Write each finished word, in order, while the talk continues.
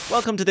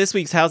Welcome to this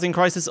week's Housing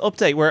Crisis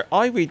Update, where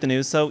I read the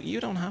news so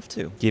you don't have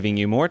to, giving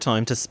you more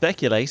time to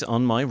speculate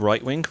on my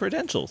right-wing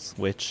credentials,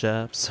 which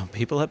some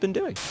people have been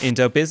doing.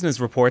 Indo Business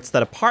reports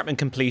that apartment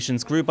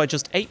completions grew by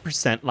just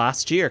 8%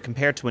 last year,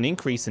 compared to an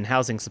increase in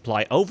housing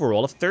supply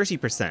overall of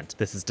 30%.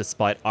 This is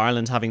despite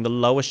Ireland having the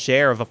lowest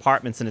share of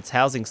apartments in its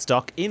housing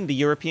stock in the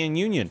European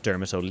Union.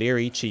 Dermot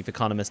O'Leary, chief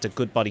economist at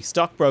Goodbody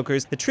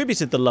Stockbrokers,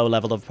 attributed the low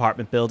level of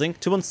apartment building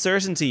to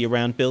uncertainty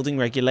around building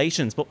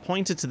regulations, but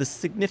pointed to the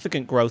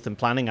significant growth in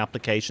planning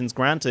applications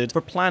granted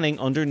for planning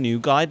under new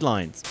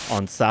guidelines.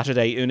 On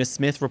Saturday, Una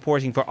Smith,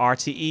 reporting for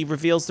RTE,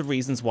 reveals the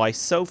reasons why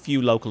so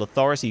few local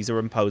authorities are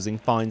imposing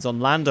fines on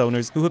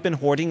landowners who have been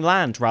hoarding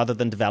land rather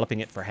than developing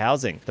it for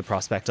housing. The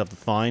prospect of the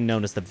fine,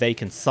 known as the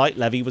vacant site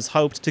levy, was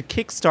hoped to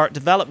kickstart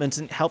development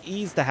and help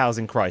ease the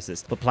housing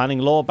crisis, but planning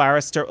law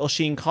barrister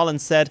Oisin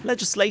Collins said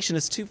legislation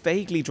is too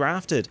vaguely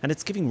drafted and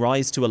it's giving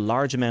rise to a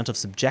large amount of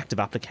subjective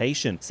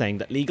application, saying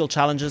that legal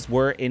challenges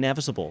were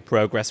inevitable.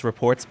 Progress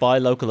reports by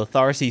local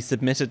authorities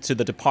submitted to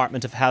the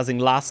Department of Housing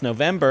last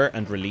November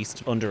and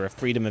released under a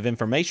Freedom of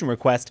Information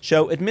request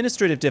show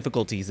administrative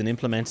difficulties in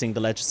implementing the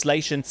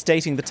legislation,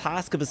 stating the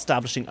task of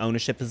establishing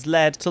ownership has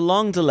led to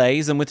long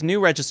delays and with new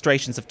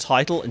registrations of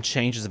title and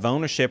changes of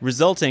ownership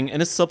resulting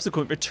in a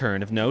subsequent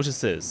return of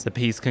notices. The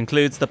piece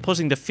concludes that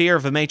putting the fear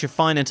of a major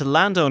fine into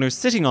landowners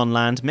sitting on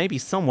land may be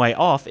some way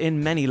off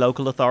in many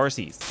local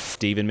authorities.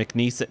 Stephen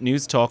McNeese at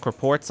News Talk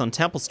reports on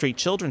Temple Street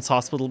Children's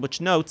Hospital,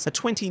 which notes a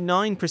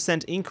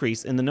 29%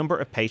 increase in the number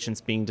of patients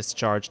being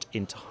discharged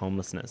into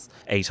homelessness.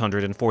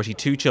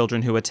 842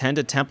 children who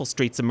attended Temple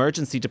Street's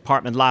emergency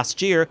department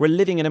last year were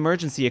living in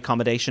emergency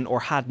accommodation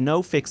or had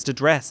no fixed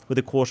address, with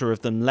a quarter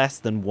of them less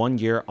than 1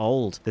 year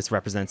old. This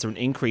represents an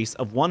increase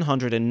of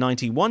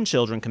 191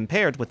 children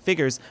compared with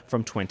figures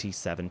from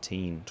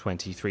 2017.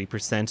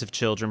 23% of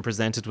children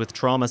presented with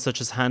trauma such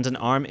as hand and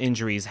arm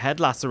injuries, head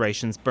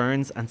lacerations,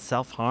 burns and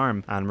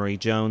self-harm. Anne-Marie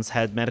Jones,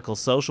 head medical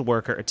social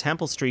worker at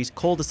Temple Street,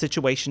 called the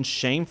situation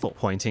shameful,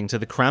 pointing to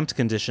the cramped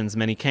conditions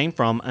many came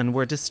from and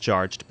were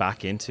discharged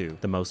back into.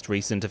 The most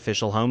recent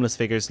official homeless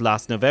figures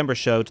last November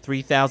showed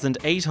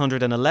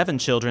 3,811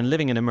 children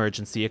living in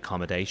emergency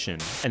accommodation.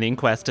 An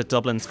inquest at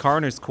Dublin's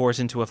Coroner's Court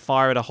into a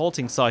fire at a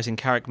halting site in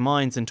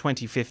Carrickmines in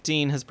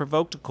 2015 has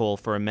provoked a call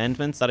for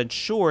amendments that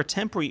ensure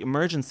temporary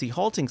emergency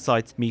halting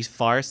sites meet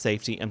fire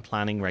safety and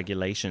planning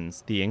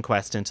regulations. The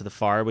inquest into the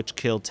fire, which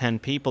killed 10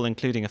 people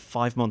including a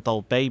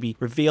 5-month-old baby,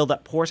 revealed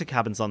that porta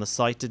cabins on the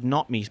site did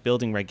not meet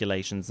building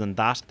regulations and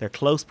that their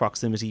close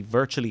proximity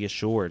virtually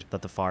assured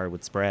that the fire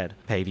would spread.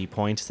 Pavey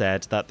Point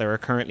said that there are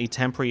currently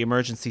temporary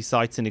emergency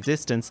sites in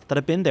existence that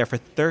have been there for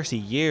 30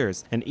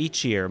 years, and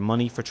each year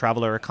money for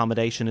traveller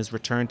accommodation is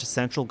returned to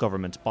central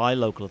government by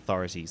local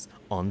authorities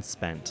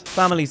unspent.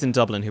 Families in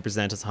Dublin who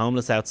present as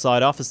homeless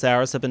outside office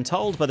hours have been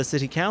told by the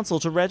City Council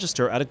to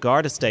register at a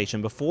Garda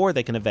station before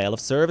they can avail of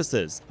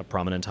services. A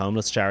prominent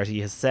homeless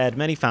charity has said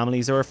many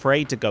families are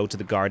afraid to go to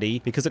the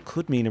Gardaí because it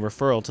could mean a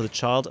referral to the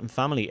child and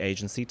family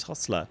agency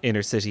TUSLA.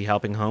 Inner City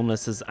Helping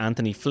Homeless's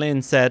Anthony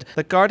Flynn said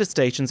that Garda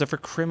stations are for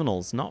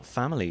criminals, not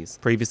families.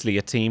 Previously,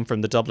 a team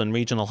from the Dublin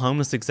Regional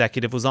Homeless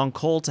Executive was on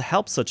call to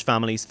help such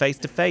families face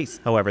to face.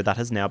 However, that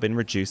has now been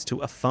reduced to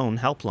a phone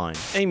helpline.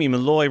 Amy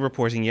Malloy,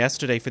 reporting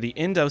yesterday for the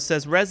Indo,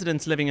 says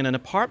residents living in an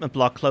apartment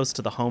block close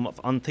to the home of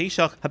An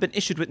Taoiseach have been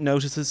issued with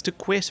notices to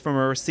quit from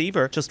a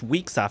receiver just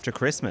weeks after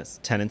Christmas.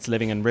 Tenants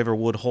living in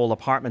Riverwood Hall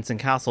apartments in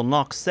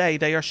Castleknock say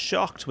they are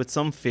shocked, with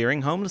some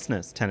fearing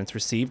homelessness. Tenants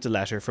received a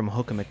letter from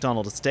Hook and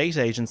MacDonald estate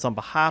agents on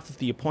behalf of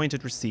the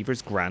appointed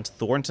receivers Grant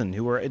Thornton,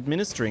 who are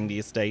administering the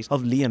estate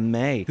of Liam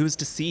May, who is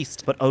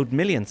deceased but owed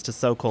millions to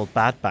so-called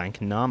bad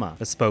bank Nama.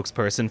 A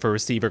spokesperson for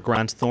receiver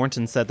Grant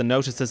Thornton said the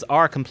notices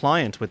are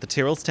compliant with the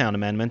Tyrrellstown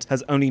Amendment,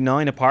 as only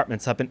 9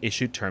 apartments have been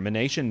issued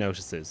termination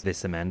notices.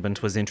 This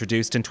amendment was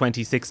introduced in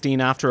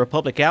 2016 after a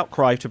public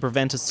outcry to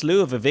prevent a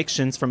slew of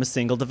evictions from a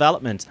single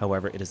development.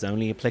 However, it is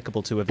only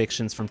applicable to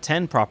evictions from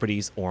 10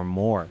 properties or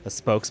more. A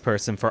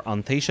spokesperson for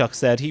An Taoiseach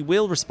said he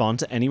will respond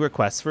to any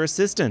requests for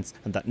assistance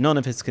and that none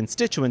of his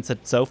constituents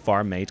had so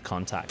far made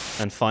contact.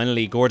 And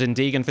finally, Gordon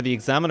Deegan for the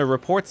Examiner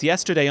reports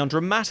yesterday on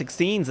dramatic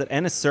scenes at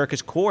Ennis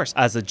Circuit Court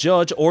as a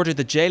judge ordered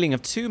the jailing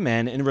of 2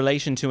 men in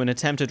relation to an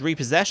attempted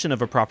repossession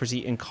of a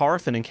property in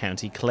Corofin in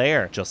County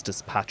Clare.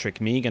 Justice Patrick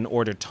Meegan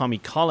ordered Tommy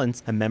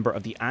Collins, a member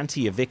of the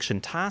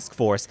Anti-Eviction Task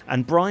Force,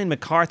 and Brian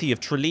McCarthy of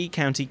Tralee,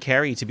 County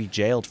Kerry, to be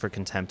jailed for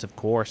contempt of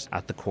court.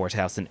 At the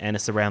courthouse in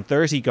Ennis, around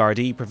 30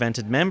 Gardaí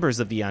prevented members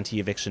of the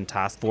Anti-Eviction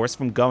Task Force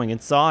from going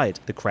inside.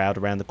 The crowd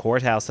around the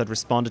courthouse had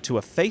responded to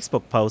a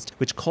Facebook post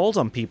which called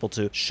on people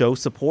to show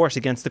support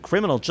against the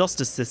criminal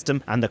justice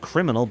system and the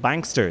criminal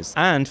banksters,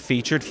 and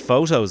featured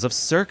photos of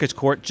circuit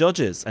court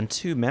judges and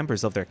 2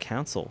 members of their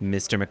council.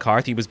 Mr.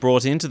 McCarthy was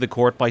brought into the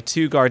court by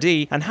 2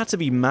 Gardaí and had to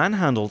be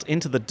manhandled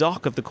into the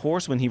dock of the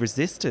court when he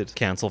resisted.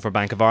 Counsel for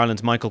Bank of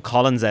Ireland Michael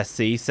Collins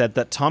SC said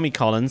that Tommy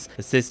Collins,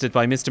 assisted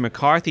by Mr.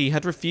 McCarthy,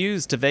 had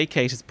refused to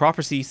vacate his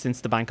property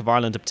since the Bank of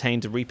Ireland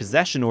obtained a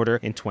repossession order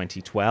in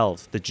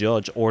 2012. The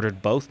judge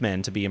ordered both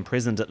men to be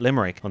imprisoned at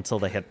Limerick until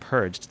they had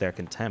purged their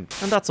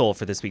contempt. And that's all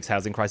for this week's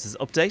Housing Crisis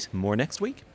Update. More next week.